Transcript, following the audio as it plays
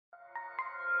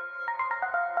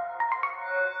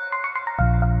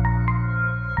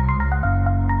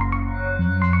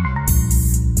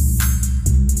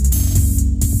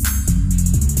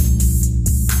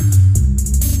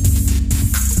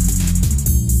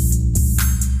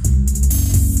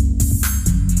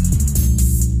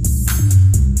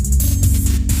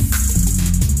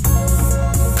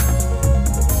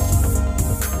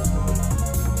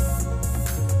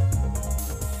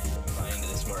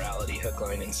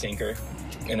sinker,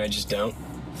 and I just don't.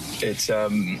 It's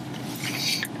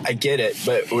I get it,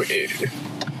 but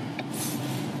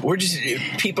we're just,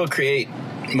 people create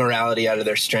morality out of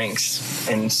their strengths,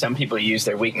 and some people use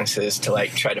their weaknesses to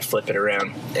like try to flip it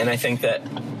around. And I think that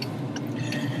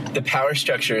the power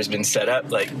structure has been set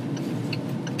up like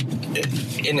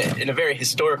in a very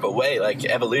historical way, like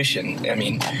evolution. I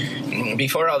mean,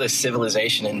 before all this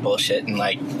civilization and bullshit and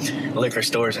like liquor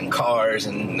stores and cars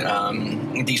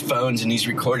and these phones and these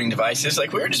recording devices,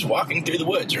 like we were just walking through the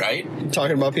woods, right?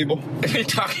 Talking about people?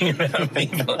 Talking about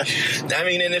people. I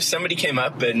mean, and if somebody came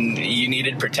up and you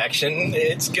needed protection,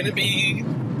 it's going to be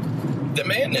the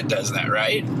man that does that,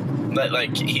 right? But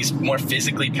like he's more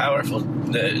physically powerful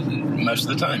most of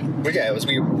the time. Yeah,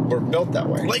 we were built that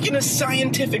way. Like in a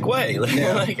scientific way.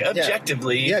 Like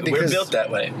objectively, we're built that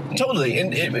way. Totally.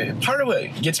 And part of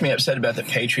what gets me upset about the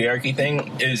patriarchy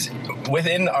thing is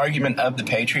within the argument of the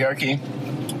patriarchy,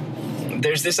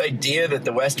 there's this idea that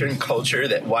the Western culture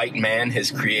that white man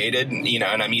has created, you know,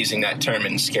 and I'm using that term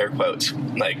in scare quotes,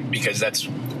 like, because that's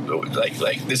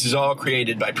like this is all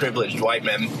created by privileged white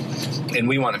men, and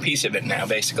we want a piece of it now,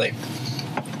 basically.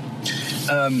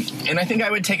 And I think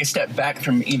I would take a step back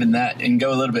from even that and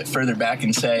go a little bit further back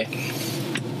and say,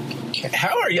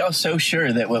 how are y'all so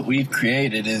sure that what we've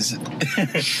created is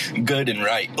good and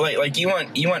right? Like you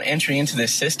want entry into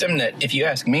this system that, if you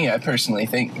ask me, I personally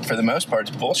think for the most part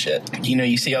is bullshit. You know,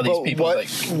 you see all these people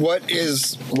what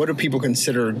do people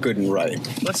consider good and right?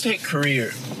 Let's take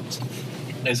career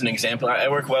as an example. I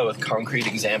work well with concrete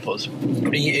examples.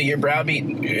 You're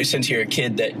browbeat since you're a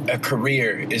kid that a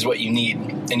career is what you need,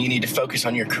 and you need to focus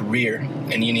on your career,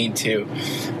 and you need to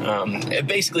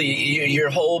basically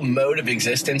your whole mode of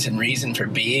existence and reason for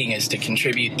being is to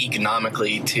contribute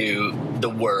economically to the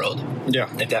world. Yeah,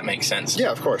 if that makes sense. Yeah,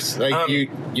 of course. Like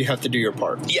you have to do your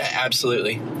part. Yeah,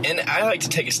 absolutely. And I like to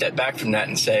take a step back from that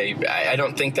and say I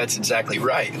don't think that's exactly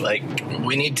right. Like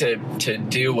we need to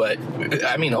do what,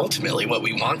 I mean, ultimately what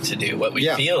we want to do, what we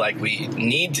feel like we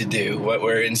need to do, what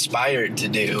we're inspired to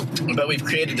do. But we've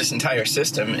created this entire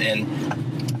system, and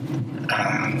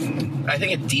I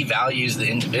think it devalues the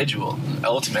individual,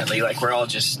 ultimately. Like, we're all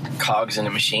just cogs in a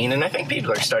machine, and I think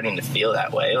people are starting to feel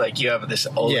that way. Like, you have this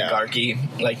oligarchy,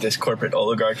 like this corporate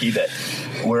oligarchy that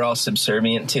we're all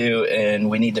subservient to, and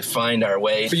we need to find our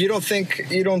way. But you don't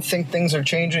think things are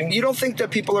changing? You don't think that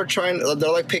people are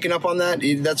they're like picking up on that?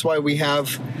 That's why we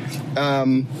have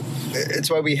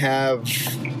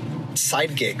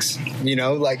side gigs, you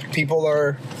know, like people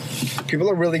are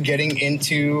really getting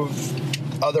into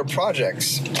other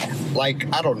projects, like,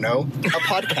 I don't know, a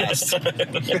podcast.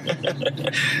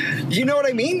 You know what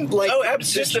I mean? Like,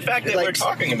 it's just the fact that we're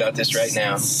talking about this right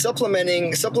now.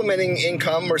 Supplementing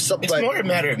income, or it's more a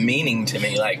matter of meaning to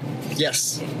me. Like,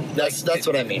 yes, that's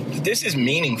what I mean. This is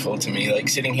meaningful to me. Like,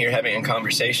 sitting here having a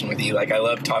conversation with you. Like, I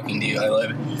love talking to you. I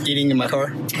love eating in my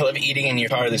car. I love eating in your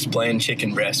car this bland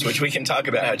chicken breast, which we can talk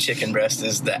about how chicken breast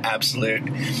is the absolute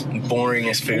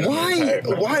boringest food.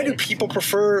 Why do people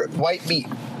prefer white meat?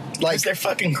 Like, they're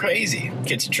fucking crazy.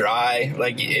 It's dry.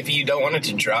 Like, if you don't want it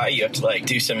to dry, you have to, like,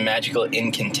 do some magical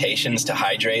incantations to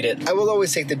hydrate it. I will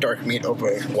always take the dark meat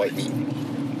over white meat.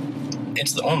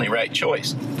 It's the only right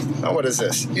choice. Oh, what is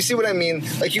this? You see what I mean?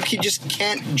 Like, you just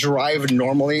can't drive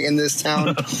normally in this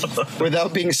town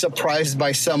without being surprised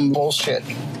by some bullshit.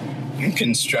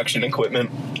 Construction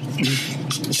equipment.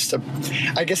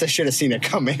 I guess I should have seen it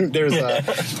coming. There's a...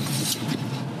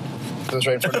 It was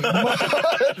right in front of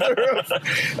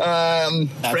me.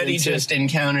 Freddie just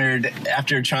encountered,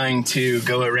 after trying to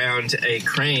go around a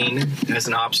crane as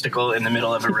an obstacle in the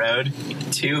middle of a road,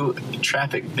 2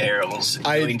 traffic barrels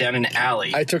going down an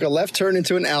alley. I took a left turn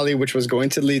into an alley, which was going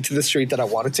to lead to the street that I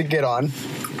wanted to get on.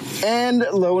 And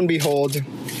lo and behold...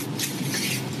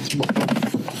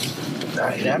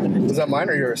 Was that mine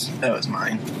or yours? That was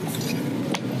mine.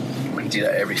 We do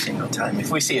that every single time.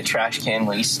 If we see a trash can,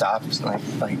 will you stop? Like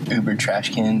Uber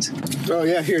trash cans. Oh,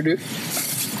 yeah, here, dude.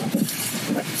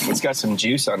 It's got some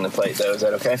juice on the plate, though. Is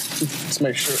that okay? Let's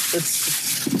make sure.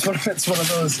 It's one of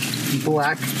those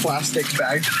black plastic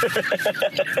bags.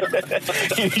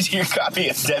 Here's your copy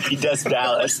of Debbie Does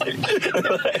Dallas.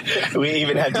 We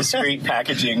even have discreet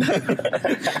packaging.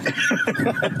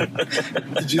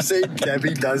 Did you say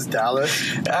Debbie Does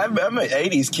Dallas? I'm an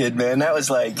 80s kid, man. That was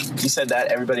like, you said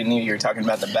that, everybody knew you were talking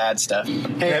about the bad stuff.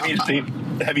 Hey,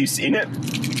 have you seen it?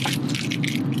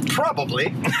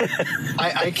 Probably.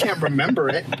 I can't remember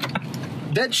it.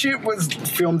 That shit was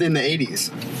filmed in the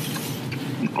 80s.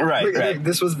 Right.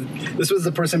 This was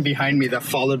the person behind me that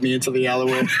followed me into the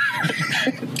alleyway.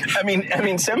 I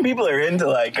mean, some people are into,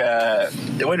 like,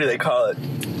 what do they call it?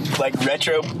 like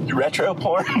retro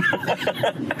porn.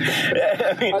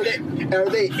 I mean, are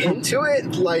they into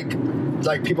it? Like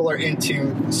people are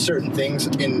into certain things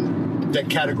in the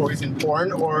categories in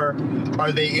porn, or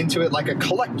are they into it like a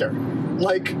collector?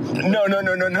 Like no,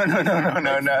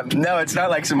 it's not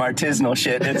like some artisanal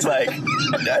shit. It's like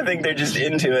I think they're just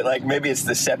into it. Like maybe it's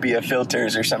the sepia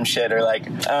filters or some shit, or like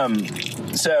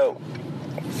so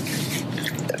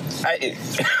I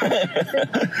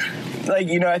like,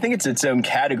 you know, I think it's its own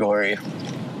category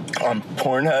on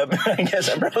Pornhub. I guess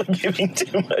I'm probably giving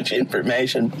too much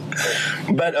information,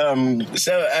 but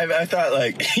so I thought,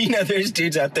 like, you know, there's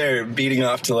dudes out there beating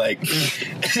off to like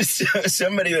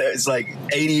somebody that's like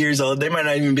 80 years old. They might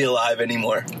not even be alive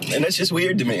anymore, and that's just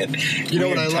weird to me. You know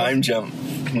what I love? Time jump.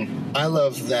 I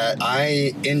love that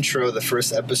I intro the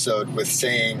first episode with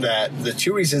saying that the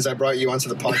two reasons I brought you onto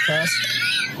the podcast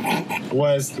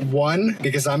was, one,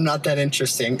 because I'm not that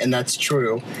interesting, and that's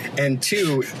true, and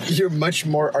two, you're much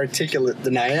more articulate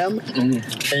than I am, and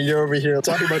you're over here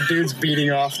talking about dudes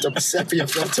beating off the sepia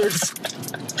filters.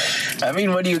 I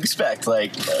mean, what do you expect?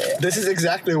 Like, this is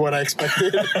exactly what I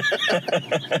expected.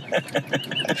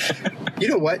 You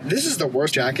know what? This is the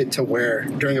worst jacket to wear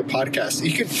during a podcast.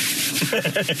 You could...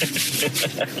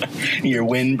 Your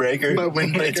windbreaker? My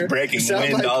windbreaker. It's breaking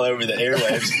wind like... all over the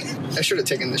airwaves. I should have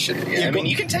taken this shit. Yeah, I mean,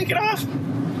 you can take it off.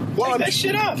 Well, take that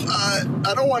shit off.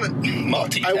 I don't want to...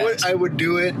 Multitask. I would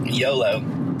do it. YOLO.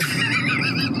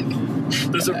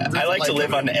 I like to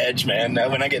live on the edge, man.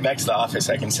 When I get back to the office,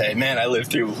 I can say, man, I lived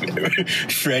through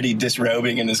Freddie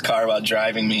disrobing in his car while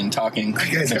driving me and talking.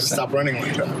 That guy's got to stop running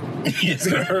like that. He's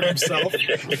going to hurt himself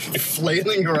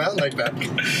flailing around like that.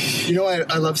 You know,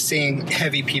 I love seeing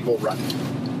heavy people run.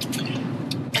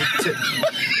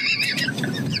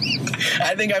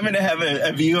 I think I'm going to have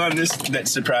a view on this that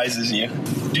surprises you.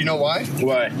 Do you know why?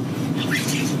 Why?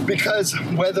 Because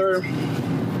whether...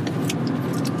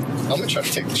 I'm gonna try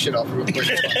to take the shit off real quick.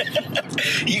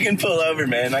 You can pull over,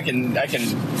 man. I can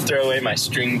throw away my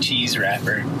string cheese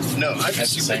wrapper. No, I'm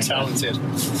super talented.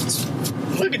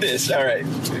 Look at this. All right,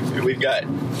 we've got.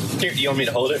 Here, do you want me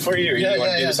to hold it for you, or you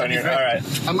want to do this on your? All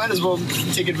right. I might as well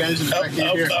take advantage of the fact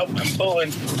that you're here. I'm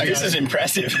pulling. This is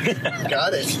impressive.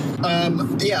 Got it.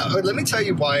 Yeah. Let me tell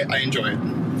you why I enjoy it.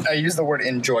 I use the word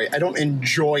enjoy. I don't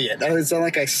enjoy it. It's not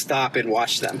like I stop and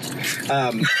watch them.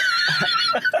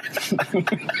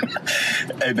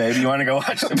 Hey, babe, you want to go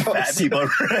watch some fat people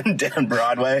run down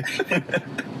Broadway?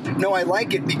 No, I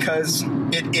like it because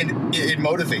it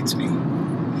motivates me.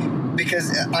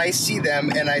 Because I see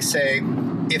them and I say,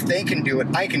 if they can do it,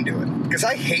 I can do it. Because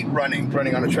I hate running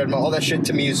on a treadmill. All that shit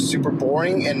to me is super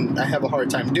boring, and I have a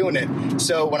hard time doing it.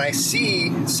 So when I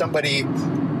see somebody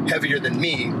heavier than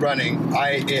me running,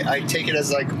 I take it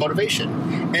as like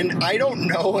motivation. And I don't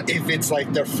know if it's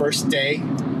like their first day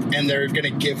and they're gonna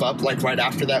give up like right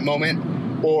after that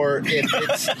moment, or if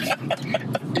it's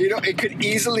you know, it could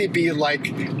easily be like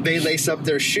they lace up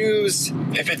their shoes.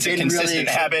 If it's a consistent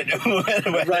habit,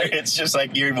 whether right. It's just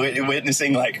like you're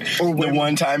witnessing like the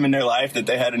one time in their life that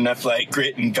they had enough like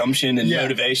grit and gumption and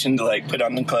motivation to like put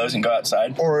on the clothes and go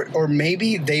outside. Or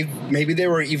maybe they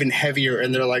were even heavier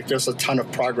and they're like, there's a ton of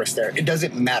progress there. It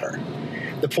doesn't matter.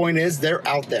 The point is they're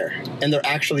out there and they're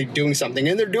actually doing something,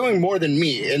 and they're doing more than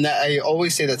me. And that I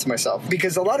always say that to myself,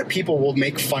 because a lot of people will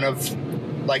make fun of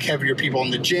like heavier people in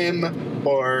the gym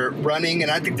or running, and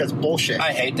I think that's bullshit.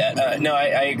 I hate that. No,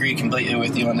 I agree completely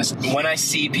with you on this. When I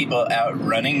see people out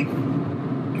running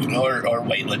or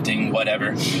weightlifting,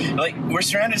 whatever, like, we're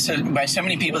surrounded by so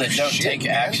many people that don't take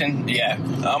action. Yeah,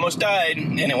 I almost died,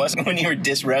 and it wasn't when you were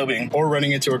disrobing or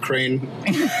running into a crane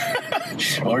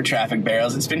or traffic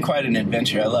barrels. It's been quite an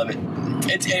adventure. I love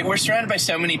it. We're surrounded by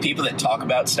so many people that talk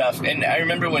about stuff, and I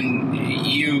remember when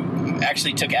you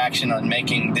actually took action on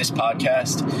making this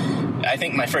podcast, I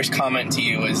think my first comment to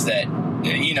you was that,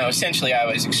 you know, essentially I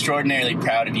was extraordinarily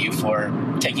proud of you for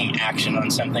taking action on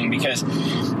something, because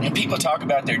when people talk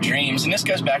about their dreams, and this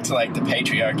goes back to like the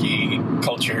patriarchy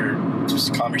culture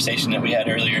conversation that we had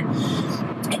earlier,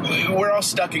 we're all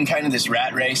stuck in kind of this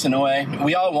rat race in a way.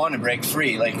 We all want to break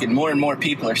free, like, and more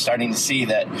people are starting to see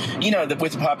that, you know,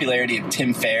 with the popularity of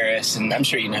Tim Ferriss, and I'm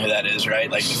sure you know who that is, right?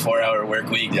 Like the 4-hour work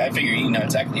week. I figure you know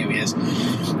exactly who he is.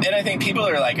 And I think people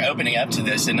are like opening up to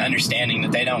this and understanding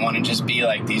that they don't want to just be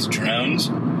like these drones.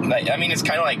 Like, I mean, it's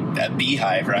kind of like a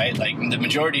beehive, right? Like the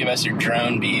majority of us are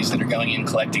drone bees that are going in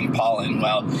collecting pollen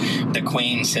while the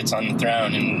queen sits on the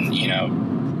throne and, you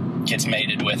know, gets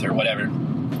mated with or whatever.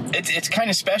 It's kind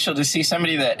of special to see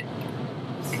somebody that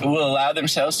will allow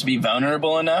themselves to be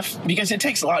vulnerable enough, because it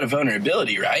takes a lot of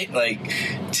vulnerability, right? Like,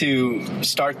 to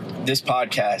start this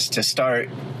podcast, to start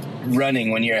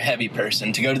running when you're a heavy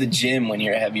person, to go to the gym when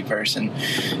you're a heavy person,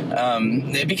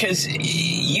 because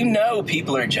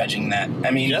people are judging that.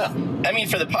 I mean,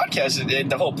 for the podcast,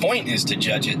 the whole point is to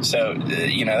judge it. So,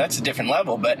 that's a different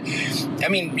level. But, I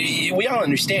mean, we all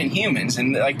understand humans,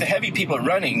 and like the heavy people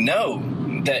running know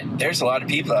that there's a lot of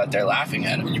people out there laughing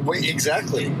at them.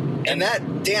 Exactly. And that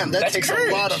takes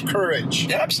courage. A lot of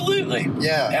courage. Absolutely.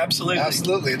 Yeah.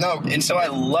 Absolutely. No. And so I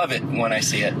love it when I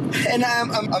see it. And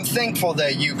I'm thankful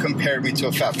that you compared me to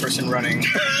a fat person running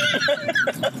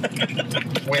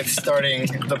with starting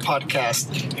the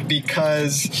podcast,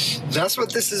 because that's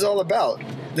what this is all about.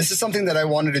 This is something that I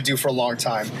wanted to do for a long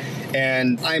time.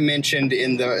 And I mentioned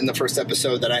in the first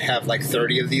episode that I have like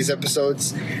 30 of these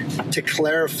episodes. To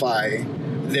clarify,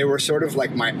 they were sort of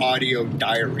like my audio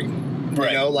diary.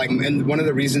 Right. And one of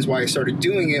the reasons why I started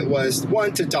doing it was,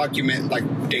 one, to document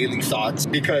like daily thoughts,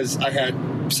 because I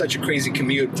had such a crazy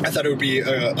commute. I thought it would be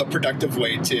a productive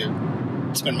way to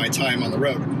spend my time on the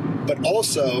road. But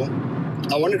also,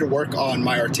 I wanted to work on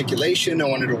my articulation. I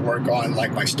wanted to work on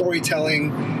like my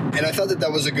storytelling. And I thought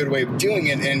that was a good way of doing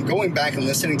it. And going back and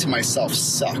listening to myself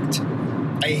sucked.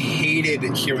 I hated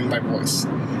hearing my voice.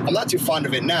 I'm not too fond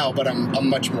of it now, but I'm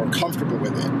much more comfortable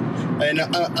with it. And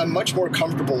I'm much more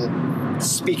comfortable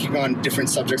speaking on different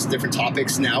subjects, different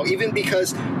topics now, even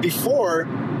because before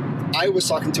I was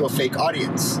talking to a fake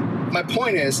audience. My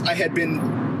point is, I had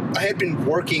been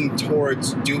working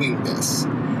towards doing this.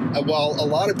 While a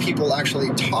lot of people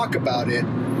actually talk about it,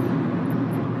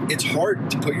 it's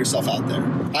hard to put yourself out there.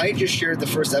 I just shared the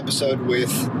first episode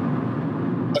with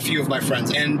a few of my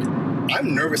friends, and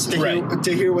I'm nervous to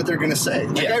hear what they're going to say.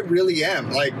 I really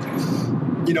am.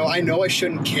 I know I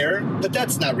shouldn't care, but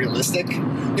that's not realistic.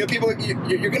 People,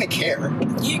 you're going to care.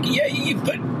 You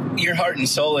put your heart and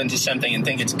soul into something and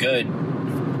think it's good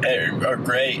or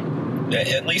great,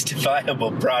 at least a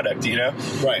viable product,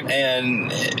 Right.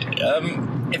 And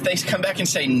if they come back and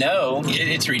say no,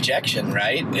 it's rejection,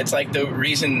 right? It's like the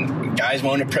reason guys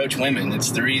won't approach women.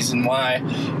 It's the reason why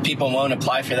people won't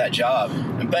apply for that job.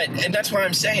 And that's why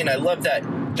I'm saying I love that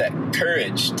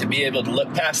courage to be able to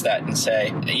look past that and say,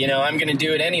 I'm going to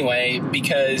do it anyway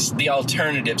because the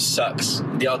alternative sucks.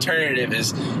 The alternative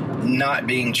is not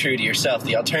being true to yourself.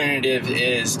 The alternative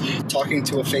is talking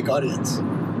to a fake audience.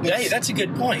 Hey, that's a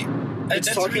good point.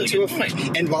 That's talking a really good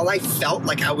point. And while I felt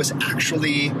like I was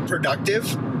actually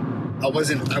productive, I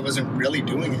wasn't really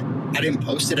doing it. I didn't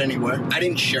post it anywhere. I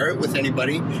didn't share it with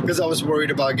anybody because I was worried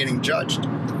about getting judged.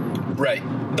 Right.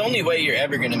 The only way you're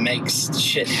ever going to make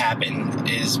shit happen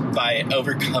is by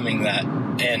overcoming that.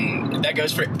 And that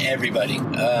goes for everybody.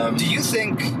 Do you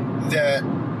think that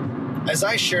as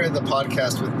I share the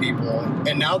podcast with people,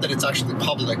 and now that it's actually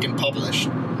public and published,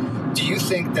 do you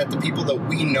think that the people that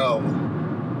we know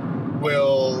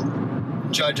will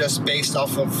judge us based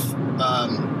off of our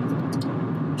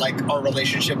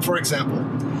relationship? For example,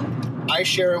 I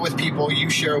share it with people, you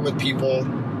share it with people.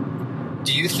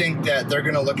 Do you think that they're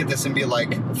going to look at this and be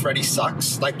like, Freddie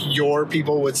sucks? Like your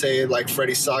people would say, like,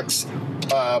 Freddie sucks?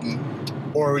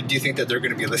 Or do you think that they're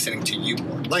going to be listening to you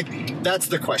more? Like, that's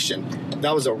the question.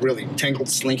 That was a really tangled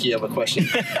slinky of a question.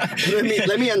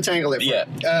 let me untangle it. Yeah.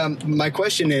 My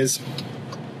question is,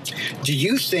 do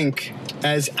you think,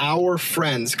 as our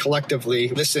friends collectively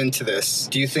listen to this,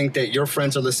 do you think that your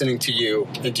friends are listening to you,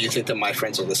 and do you think that my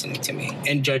friends are listening to me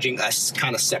and judging us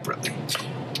kind of separately?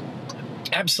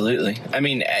 Absolutely. I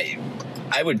mean,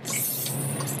 I would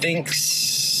think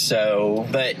so,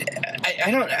 but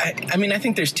I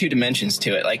think there's two dimensions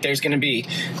to it. Like, there's going to be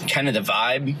kind of the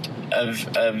vibe of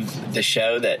the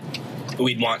show that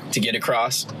we'd want to get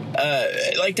across.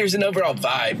 There's an overall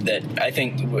vibe that I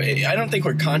don't think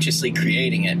we're consciously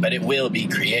creating it, but it will be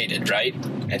created, right?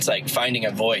 It's like finding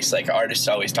a voice, like artists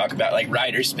always talk about, like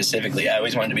writers specifically. I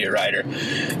always wanted to be a writer.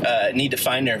 Need to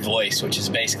find their voice, which is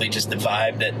basically just the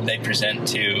vibe that they present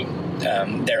to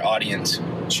their audience.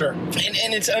 Sure.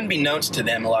 And it's unbeknownst to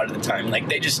them a lot of the time. Like,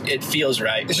 it feels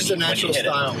right. It's just a natural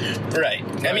style. Right.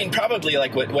 I mean, probably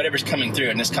like whatever's coming through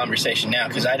in this conversation now,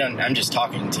 because I'm just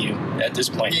talking to you at this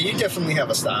point. Yeah, you definitely have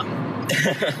a style.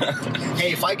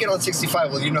 Hey, if I get on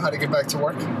 65, will you know how to get back to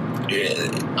work?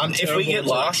 If we get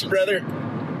lost, brother,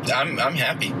 I'm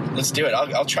happy. Let's do it.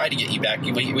 I'll try to get you back.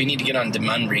 We need to get on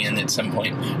Demundrian at some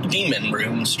point. Demon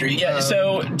Room Street. Yeah.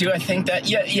 So do I think that?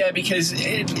 Yeah. Because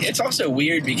it's also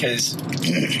weird because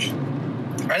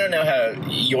I don't know how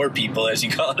your people, as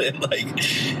you call it,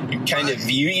 kind of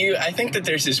view you. I think that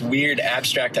there's this weird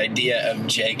abstract idea of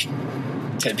Jake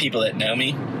to people that know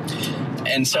me.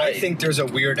 And so I think there's a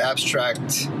weird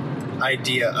abstract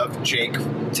idea of Jake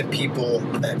to people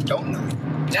that don't know me.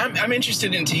 I'm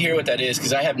interested to hear what that is,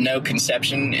 because I have no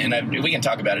conception, and we can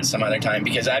talk about it some other time,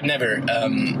 because I've never...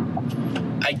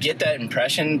 I get that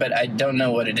impression, but I don't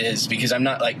know what it is, because I'm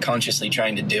not, like, consciously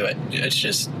trying to do it. It's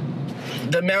just...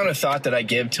 The amount of thought that I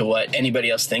give to what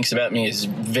anybody else thinks about me is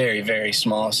very, very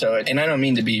small. So, and I don't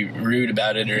mean to be rude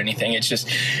about it or anything. It's just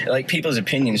like people's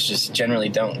opinions just generally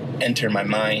don't enter my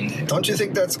mind. Don't you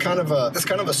think that's kind of a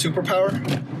superpower?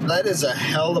 That is a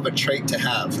hell of a trait to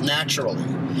have naturally,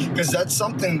 because that's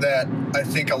something that I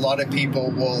think a lot of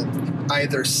people will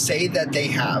either say that they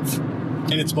have,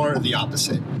 and it's more of the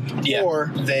opposite,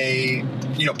 or they.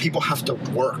 People have to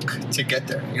work to get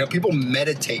there. People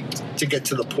meditate to get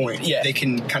to the point. Yeah. They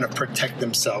can kind of protect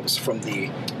themselves from the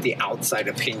outside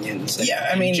opinions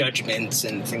and judgments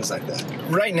and things like that.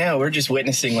 Right now, we're just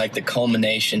witnessing, like, the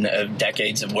culmination of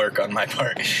decades of work on my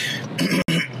part.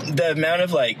 The amount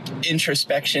of, like,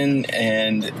 introspection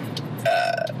and...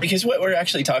 because what we're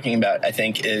actually talking about, I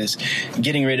think, is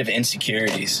getting rid of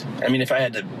insecurities. I mean, if I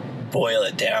had to boil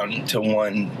it down to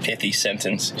one pithy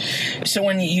sentence. So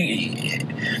when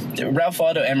Ralph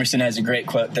Waldo Emerson has a great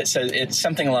quote that says, it's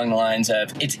something along the lines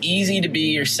of, it's easy to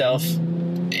be yourself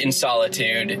in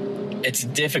solitude. It's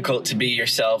difficult to be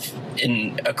yourself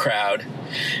in a crowd.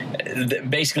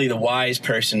 Basically, the wise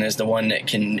person is the one that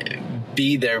can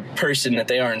be their person that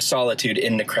they are in solitude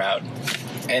in the crowd.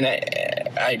 And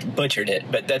I butchered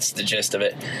it, but that's the gist of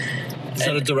it. Is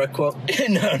that a direct quote?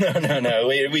 No.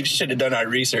 We should have done our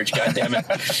research, goddammit.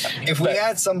 If we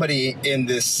had somebody in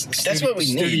this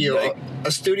studio,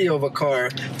 a studio of a car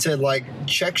to, like,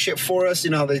 check shit for us,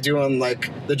 how they do on, like,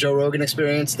 the Joe Rogan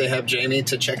Experience, they have Jamie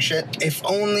to check shit. If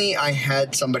only I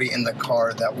had somebody in the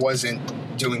car that wasn't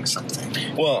doing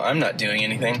something. Well, I'm not doing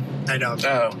anything. I know.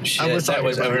 Oh, shit. That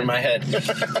was over my head.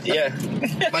 Yeah.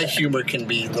 My humor can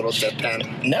be a little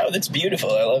deadpan. No, that's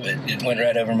beautiful. I love it. It went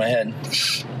right over my head.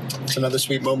 It's another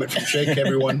sweet moment from Jake,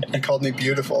 everyone. He called me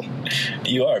beautiful.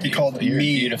 You are beautiful. He called You're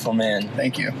me a beautiful man.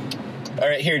 Thank you. All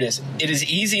right, here it is. It is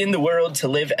easy in the world to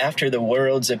live after the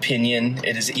world's opinion.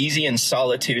 It is easy in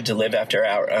solitude to live after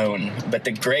our own. But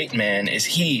the great man is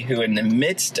he who in the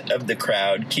midst of the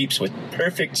crowd keeps with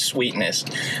perfect sweetness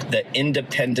the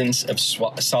independence of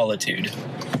solitude.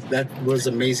 That was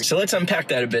amazing. So let's unpack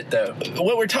that a bit, though.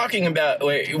 What we're talking about,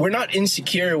 we're not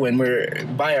insecure when we're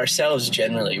by ourselves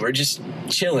generally. We're just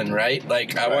chilling, right?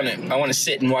 Like, I want to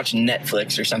sit and watch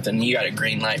Netflix or something. You got a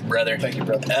green light, brother. Thank you,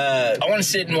 brother. I want to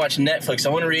sit and watch Netflix. I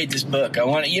want to read this book. I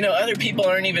want to, other people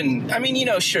aren't even,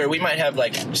 sure, we might have,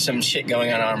 like, some shit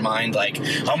going on in our mind, like,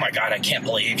 oh my God, I can't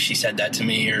believe she said that to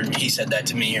me, or he said that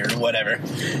to me, or whatever.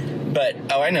 But,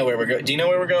 I know where we're going. Do you know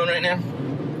where we're going right now?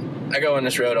 I go on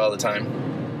this road all the time.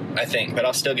 I think, but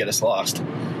I'll still get us lost.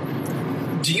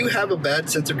 Do you have a bad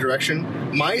sense of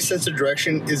direction? My sense of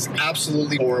direction is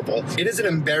absolutely horrible. It is an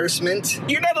embarrassment.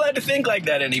 You're not allowed to think like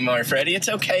that anymore, Freddie. It's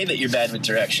okay that you're bad with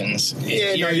directions.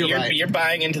 Yeah, you're right. You're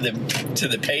buying into the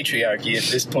patriarchy at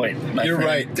this point. You're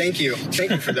right. Thank you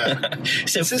for that.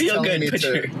 So feel good.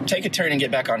 Take a turn and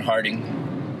get back on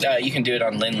Harding. You can do it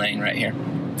on Lynn Lane right here.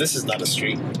 This is not a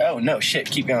street. Oh, no, shit.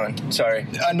 Keep going. Sorry.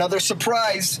 Another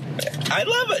surprise. I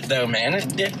love it, though, man.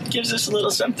 It gives us a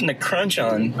little something to crunch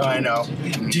on. Oh, I know.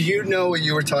 Do you know what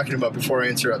you were talking about before I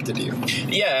interrupted you?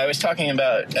 Yeah, I was talking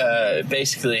about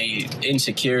basically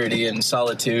insecurity and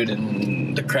solitude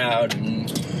and the crowd.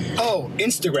 Oh,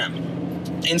 Instagram.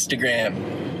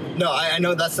 No, I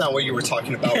know that's not what you were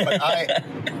talking about, but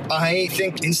I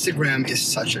think Instagram is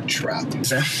such a trap.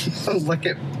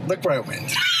 Look where I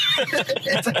went.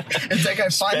 it's like I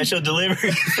find special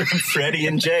delivery from Freddie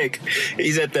and Jake.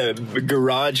 He's at the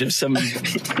garage of some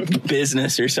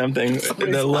business or something,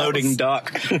 the loading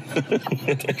dock.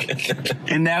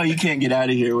 And now you can't get out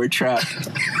of here. We're trapped.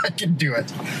 I could do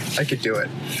it.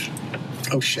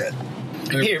 Oh shit.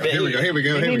 Here we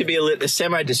go. You need to be a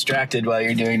semi-distracted while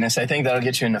you're doing this. I think that'll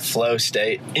get you in a flow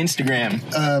state. Instagram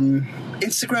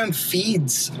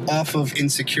feeds off of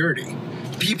insecurity.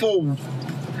 People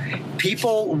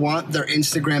want their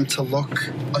Instagram to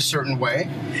look a certain way.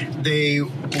 They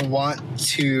want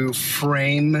to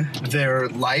frame their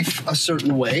life a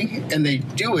certain way, and they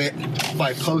do it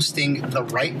by posting the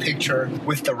right picture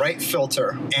with the right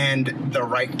filter and the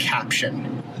right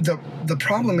caption. The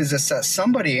problem is that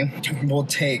somebody will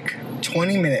take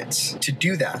 20 minutes to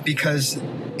do that, because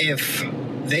if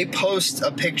they post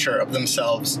a picture of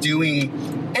themselves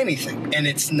doing anything and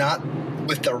it's not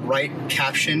with the right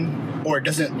caption, or it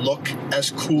doesn't look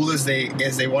as cool as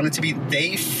they want it to be,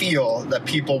 they feel that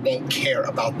people won't care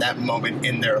about that moment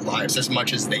in their lives as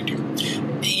much as they do.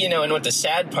 you know, and what the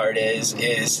sad part is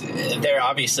they're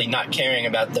obviously not caring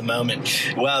about the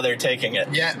moment while they're taking it.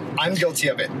 Yeah, I'm guilty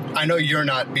of it. I know you're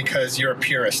not because you're a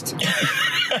purist.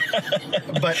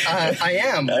 But I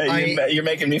am. You're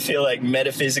making me feel like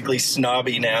metaphysically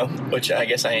snobby now, which I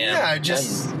guess I am. Yeah,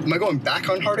 am I going back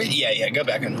on Hardy? Yeah, go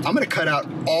back on. I'm going to cut out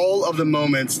all of the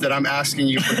moments that I'm asking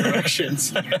you for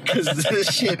directions because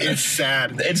this shit is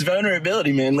sad. It's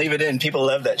vulnerability, man. Leave it in. People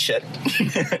love that shit.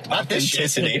 Not this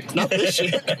shit. Not this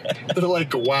shit. They're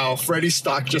like, wow, Freddie's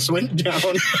stock just went down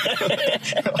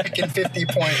like in 50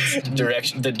 points.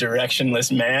 The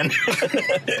directionless man.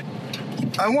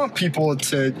 I want people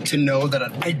to know that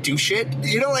I do shit.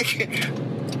 You know, like,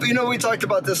 we talked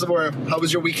about this before. How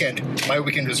was your weekend? My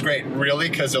weekend was great. Really?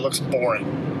 Because it looks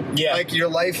boring. Yeah. Like, your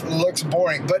life looks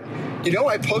boring. But,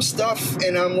 I post stuff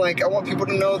and I'm like, I want people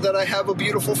to know that I have a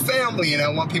beautiful family and I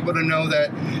want people to know that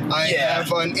I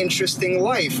have an interesting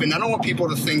life. And I don't want people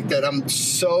to think that I'm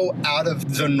so out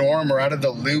of the norm or out of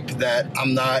the loop that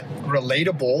I'm not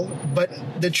relatable. But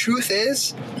the truth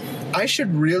is, I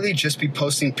should really just be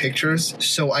posting pictures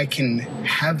so I can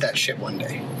have that shit one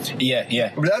day.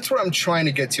 Yeah. That's what I'm trying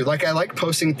to get to. Like, I like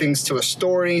posting things to a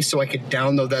story so I could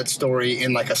download that story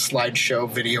in like a slideshow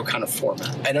video kind of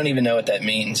format. I don't even know what that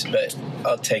means, but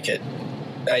I'll take it.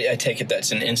 I take it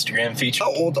that's an Instagram feature.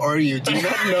 How old are you? Do you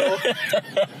not know?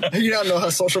 Do you not know how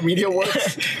social media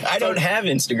works? I don't have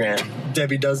Instagram.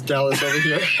 Debbie does Dallas over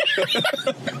here.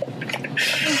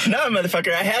 No,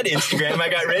 motherfucker, I had Instagram. I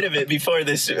got rid of it before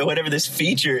whatever this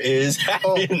feature is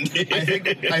happened.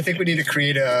 I think we need to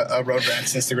create a Road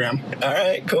Rants Instagram. All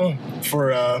right, cool.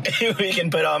 We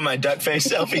can put all my duck face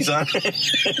selfies on.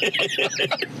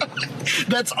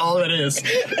 That's all it is.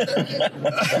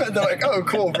 They're like, oh,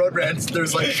 cool, Road Rants.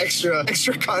 There's like extra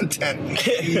content.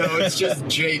 It's just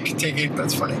Jake taking.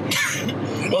 That's funny.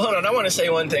 Well, hold on. I want to say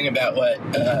one thing about what.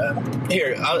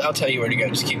 Here, I'll tell you where to go.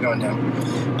 Just keep going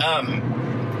down.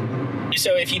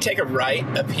 So if you take a right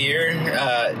up here,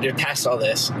 past all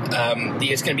this,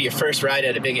 it's going to be your first right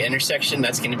at a big intersection.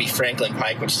 That's going to be Franklin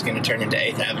Pike, which is going to turn into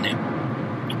 8th Avenue.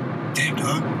 Damn,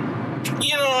 dog.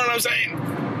 You know what I'm saying?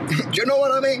 You know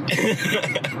what I mean?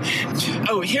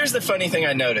 Oh, here's the funny thing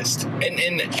I noticed.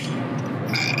 And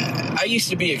I used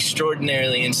to be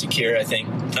extraordinarily insecure, I think.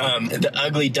 The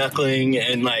ugly duckling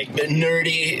and like the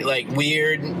nerdy, like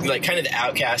weird, like kind of the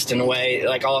outcast in a way,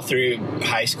 like all through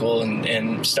high school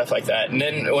and stuff like that. And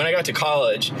then when I got to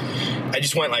college, I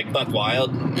just went like buck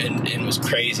wild and was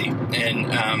crazy.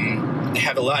 And I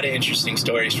have a lot of interesting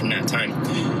stories from that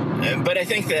time. But I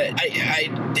think that I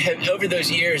have over those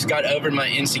years got over my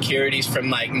insecurities from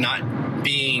like not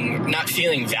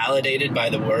feeling validated by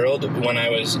the world when I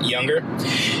was younger.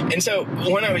 And so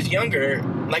when I was younger,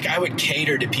 like I would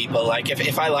cater to people. Like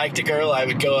if I liked a girl, I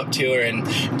would go up to her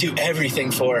and do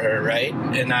everything for her, right?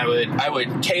 And I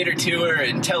would cater to her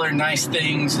and tell her nice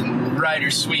things and write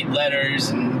her sweet letters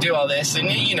and do all this.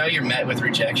 And you're met with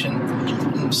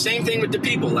rejection. Same thing with the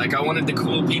people. Like I wanted the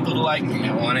cool people to like me.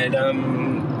 I wanted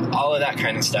all of that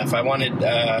kind of stuff. I wanted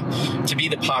to be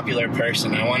the popular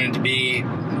person. I wanted to be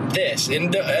this,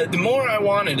 and the more I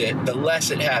wanted it, the less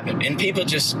it happened, and people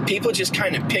just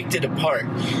kind of picked it apart,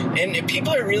 and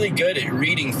people are really good at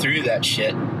reading through that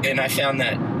shit, and I found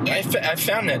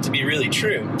that to be really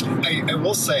true. I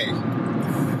will say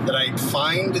that I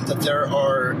find that there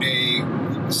are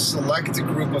a select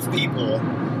group of people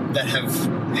that have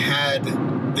had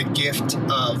the gift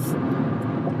of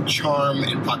charm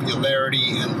and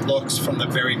popularity and looks from the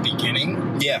very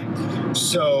beginning. Yeah.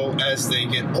 So as they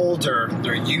get older,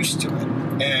 they're used to it.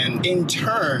 And in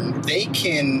turn,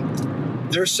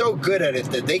 they're so good at it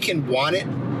that they can want it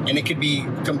and it could be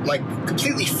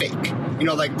completely fake.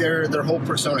 Like their whole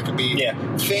persona could be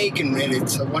fake and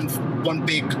it's one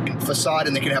big facade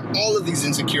and they can have all of these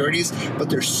insecurities,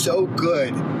 but they're so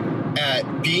good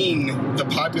at being the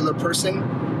popular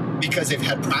person because they've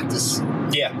had practice.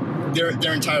 Yeah.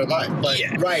 Their entire life.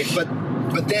 Right,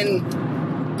 but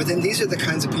then these are the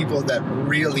kinds of people that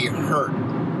really hurt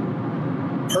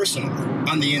personally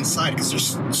on the inside because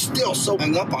they're still so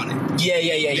hung up on it. Yeah.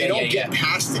 They don't get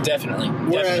past it. Definitely.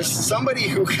 Whereas somebody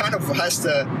who kind of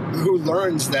who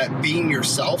learns that being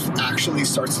yourself actually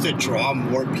starts to draw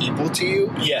more people to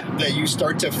you. Yeah. That you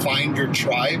start to find your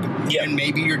tribe. Yeah. And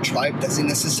maybe your tribe doesn't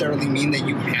necessarily mean that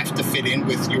you have to fit in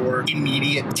with your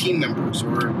immediate team members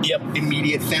or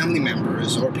immediate family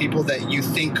members or people that you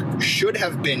think should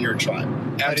have been your tribe.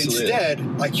 Absolutely. But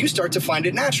instead, you start to find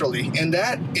it naturally. And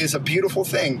that is a beautiful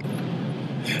thing.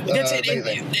 That's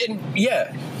it.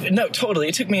 Yeah. No, totally.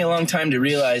 It took me a long time to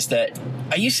realize that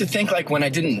I used to think when I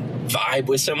didn't vibe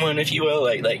with someone, if you will,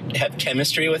 like have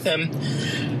chemistry with them,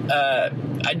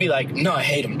 I'd be like, no, I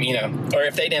hate them, you know. Or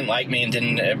if they didn't like me and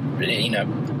didn't, you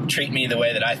know, treat me the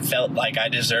way that I felt like I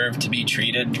deserved to be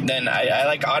treated, then I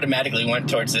like automatically went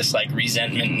towards this like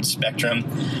resentment spectrum.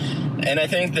 And I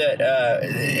think that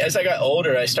as I got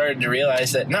older, I started to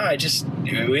realize that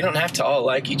we don't have to all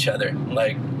like each other.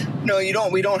 Like, no, you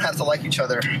don't. We don't have to like each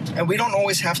other, and we don't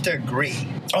always have to agree.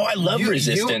 Oh, I love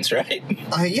resistance, right?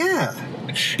 Yeah.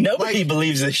 Nobody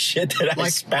believes the shit that I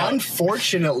spout.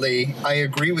 Unfortunately, I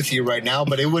agree with you right now,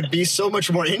 but it would be so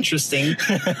much more interesting.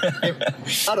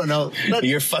 I don't know.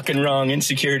 You're fucking wrong.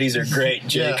 Insecurities are great,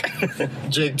 Jake. Yeah.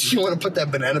 Jake, do you want to put that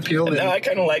banana peel in? No, I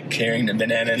kind of like carrying the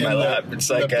banana in my lap. It's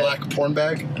like a black porn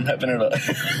bag. I'm having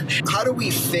How do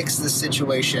we fix the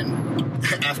situation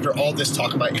after all this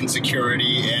talk about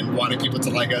insecurity and wanting people to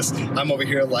like us? I'm over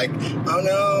here like, oh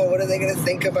no, what are they going to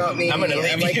think about me? I'm going to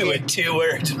leave you with 2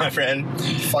 words, my friend.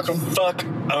 Fuck them. Fuck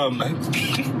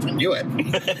I knew it.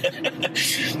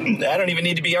 I don't even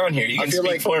need to be on here. You can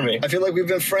speak for me. I feel like we've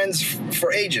been friends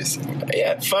for ages.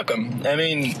 Yeah, fuck them. I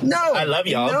mean, no, I love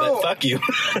y'all, but fuck you.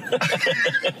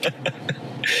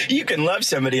 You can love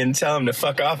somebody and tell them to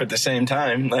fuck off at the same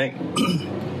time. Like, you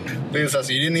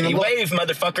didn't even wave,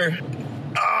 motherfucker.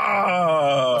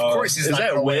 Oh, of course he's not.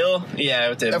 Is that Will? Yeah,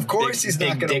 with the of course he's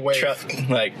not going to wave. Truck.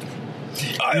 Like,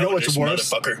 you know what's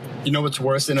worse? You know what's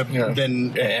worse than look at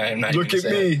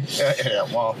me. Yeah,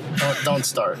 well, don't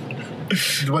start.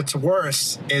 What's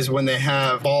worse is when they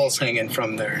have balls hanging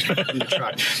from the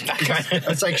truck.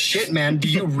 It's like, shit, man.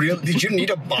 Did you need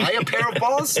to buy a pair of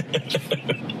balls?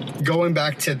 Going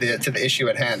back to the issue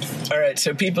at hand. All right,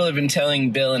 so people have been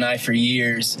telling Bill and I for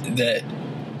years that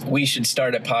we should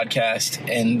start a podcast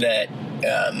and that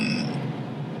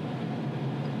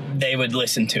they would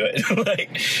listen to it.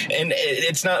 And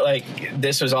it's not like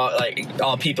this was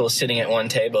all people sitting at one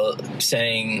table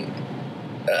saying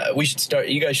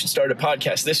you guys should start a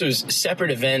podcast. This was separate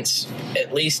events,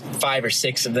 at least 5 or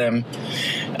 6 of them,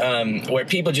 where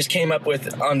people just came up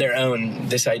with on their own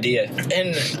this idea.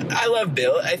 And I love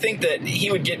Bill. I think that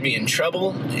he would get me in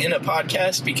trouble in a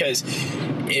podcast because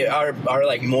our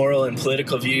like moral and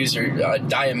political views are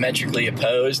diametrically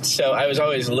opposed. So I was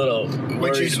always a little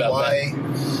worried about that.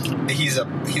 Which is why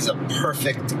he's a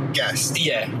perfect guest.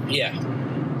 Yeah.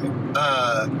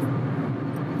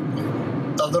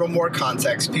 A little more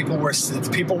context. People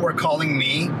were calling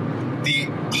me the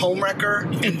homewrecker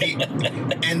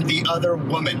and the other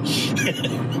woman.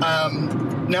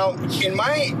 Now, in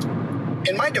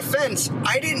my defense,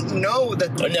 I didn't know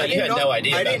that. Oh, no, you had no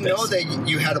idea. I didn't know that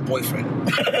you had a boyfriend.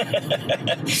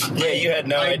 Yeah, you had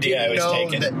no idea I was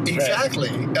taken. Exactly,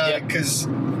 because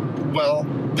well,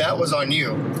 that was on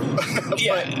you.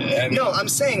 Yeah, no, I'm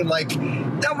saying like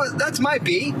that's my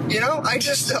B. You know,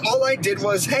 all I did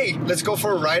was, hey, let's go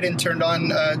for a ride, and turned on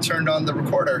the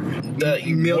recorder. The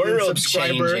world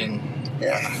subscriber. Changing.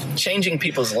 Yeah, changing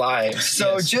people's lives.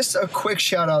 So just a quick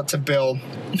shout out to Bill.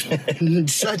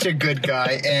 Such a good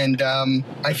guy, and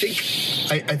I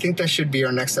think that should be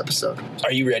our next episode.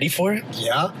 Are you ready for it?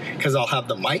 Yeah, because I'll have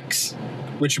the mics,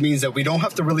 which means that we don't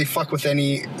have to really fuck with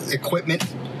any equipment.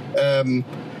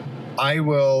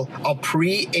 I'll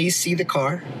pre-AC the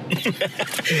car.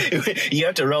 You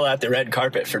have to roll out the red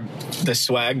carpet for the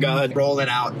swag god. Roll it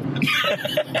out.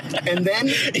 And then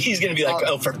he's going to be like,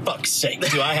 oh, for fuck's sake,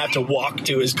 do I have to walk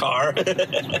to his car?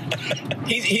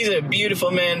 He's a beautiful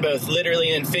man, both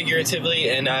literally and figuratively,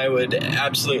 and I would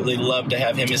absolutely love to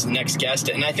have him as the next guest.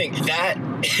 And I think that,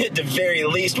 at the very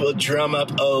least, will drum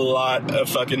up a lot of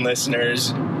fucking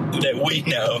listeners that we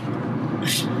know.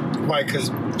 Why? Because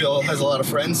Bill has a lot of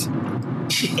friends?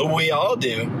 We all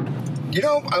do. You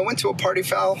know, I went to a party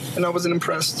foul and I wasn't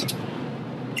impressed.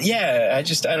 Yeah, I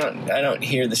don't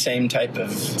hear the same type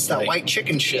of... It's that white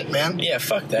chicken shit, man. Yeah,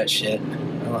 fuck that shit.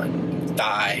 I want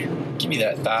thigh. Give me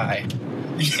that thigh.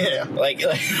 Yeah. Like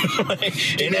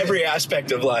in every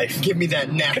aspect of life. Give me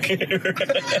that neck.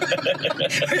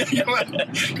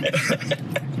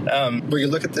 Will you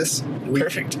look at this?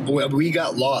 Perfect. We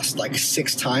got lost like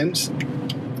 6 times,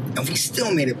 and we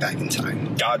still made it back in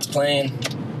time. God's plan.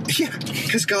 Yeah,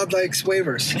 because God likes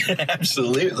waivers.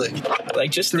 Absolutely.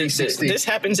 Like, just this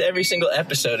happens every single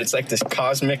episode. It's like this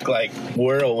cosmic, like,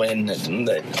 whirlwind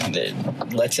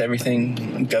that lets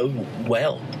everything go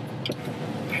well.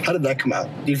 How did that come out?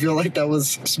 Do you feel like that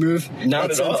was smooth?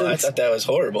 Not at all. I thought that was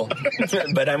horrible.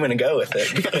 But I'm going to go with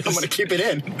it. I'm going to keep it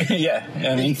in. Yeah.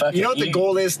 I mean, fuck it. You know what the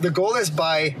goal is? The goal is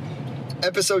by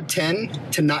episode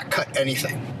 10 to not cut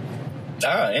anything.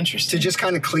 Ah, interesting. To just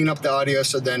kind of clean up the audio,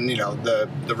 so then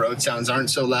the road sounds aren't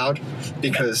so loud.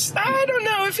 Because I don't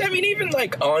know even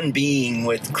like On Being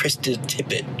with Krista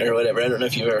Tippett or whatever. I don't know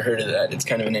if you've ever heard of that. It's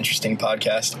kind of an interesting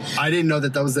podcast. I didn't know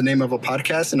that was the name of a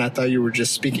podcast, and I thought you were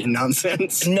just speaking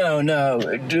nonsense. No,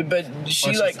 but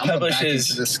she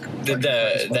publishes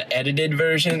the edited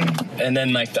version and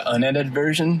then like the unedited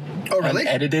version. Oh, really?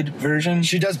 Unedited version.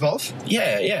 She does both?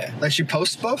 Yeah. Like she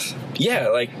posts both? Yeah,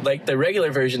 like the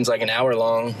regular version's like an hour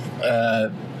long,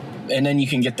 and then you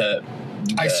can get the.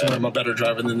 I swear I'm a better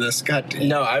driver than this. God damn.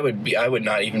 No, I would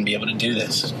not even be able to do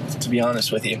this, to be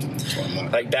honest with you.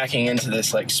 Like backing into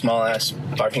this like small ass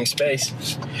parking space.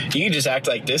 You can just act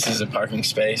like this is a parking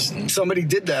space. Somebody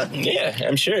did that. Yeah,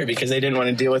 I'm sure, because they didn't want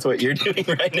to deal with what you're doing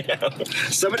right now.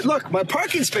 Somebody, look, my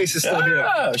parking space is still here.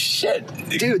 Oh shit.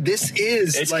 Dude, this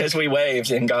is It's because we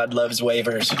waved and God loves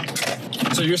waivers.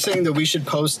 So you're saying that we should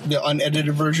post the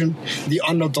unedited version, the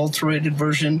unadulterated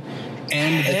version,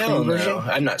 and the clean version? No,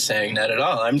 I'm not saying that at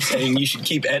all. I'm saying you should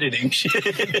keep editing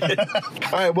shit.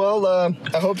 All right, well,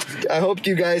 I hope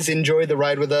you guys enjoy the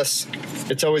ride with us.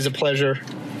 It's always a pleasure.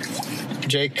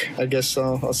 Jake, I guess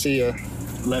I'll see you.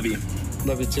 Love you.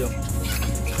 Love you too.